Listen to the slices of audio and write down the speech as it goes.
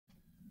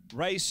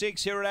Race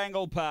 6 here at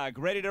Angle Park,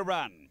 ready to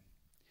run.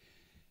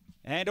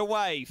 And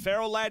away,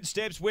 Feral Lad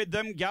steps with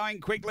them, going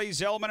quickly,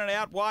 Zellman, and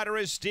out wider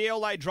is Steele.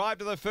 They drive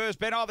to the first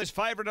bend. Oh, this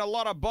favourite, a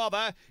lot of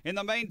bother. In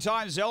the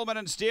meantime, Zellman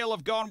and Steele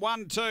have gone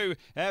 1-2.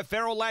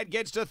 Feral Lad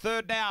gets to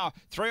third now.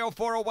 3 or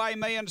 4 away,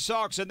 Me and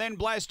Socks, and then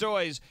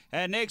Blastoise.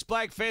 Next,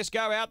 Black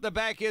Fesco. Out the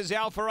back is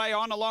Alpha Ray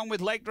on, along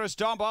with Lectra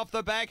Stomp off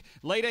the back.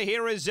 Leader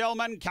here is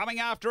Zellman. Coming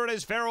after it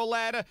is Feral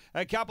Lad.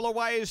 A couple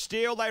away is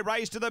Steele. They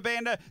race to the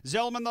bend.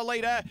 Zellman the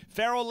leader.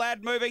 Feral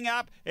Lad moving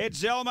up.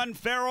 It's Zellman.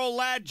 Feral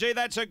Lad. Gee,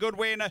 that's a good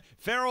win.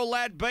 Feral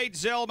Lad beat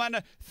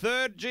Zellman.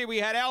 Third, gee, we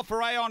had Alpha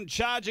Ray on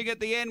charging at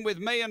the end with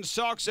Me and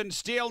Socks, and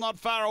Steele not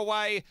far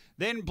away.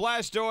 Then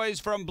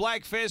Blastoise from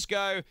Black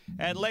Fesco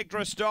and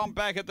Lectra Stomp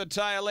back at the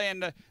tail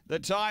end. The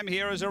time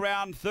here is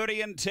around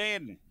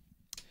 30-10.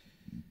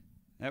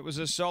 That was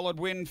a solid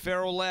win,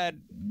 Feral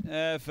Lad,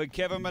 for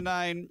Kevin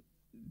Manane.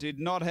 Did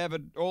not have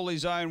it all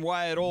his own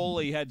way at all.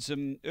 He had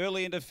some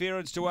early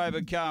interference to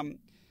overcome,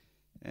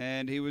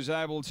 and he was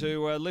able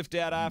to lift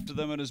out after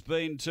them and has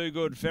been too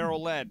good.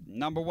 Feral Lad,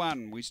 number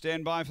 1. We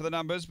stand by for the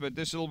numbers, but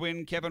this will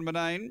win Kevin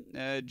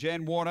Manane.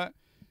 Jan Warner,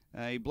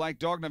 a Black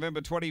Dog,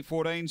 November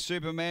 2014.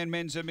 Superman,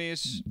 Men's a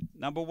Miss,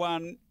 number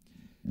 1.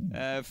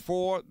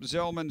 4,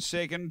 Zellman,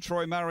 2nd.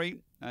 Troy Murray,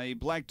 a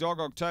Black Dog,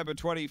 October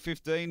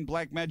 2015.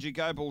 Black Magic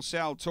Opal,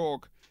 Sal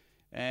Talk.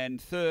 And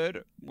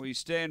 3rd, we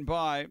stand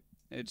by.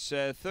 It's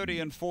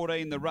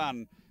 30-14 the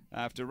run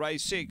after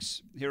race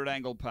 6 here at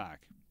Angle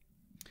Park.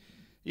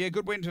 Yeah,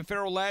 good win for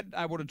Feral Lad,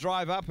 able to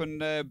drive up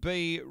and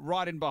be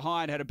right in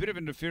behind. Had a bit of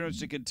interference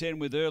to contend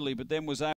with early, but then was able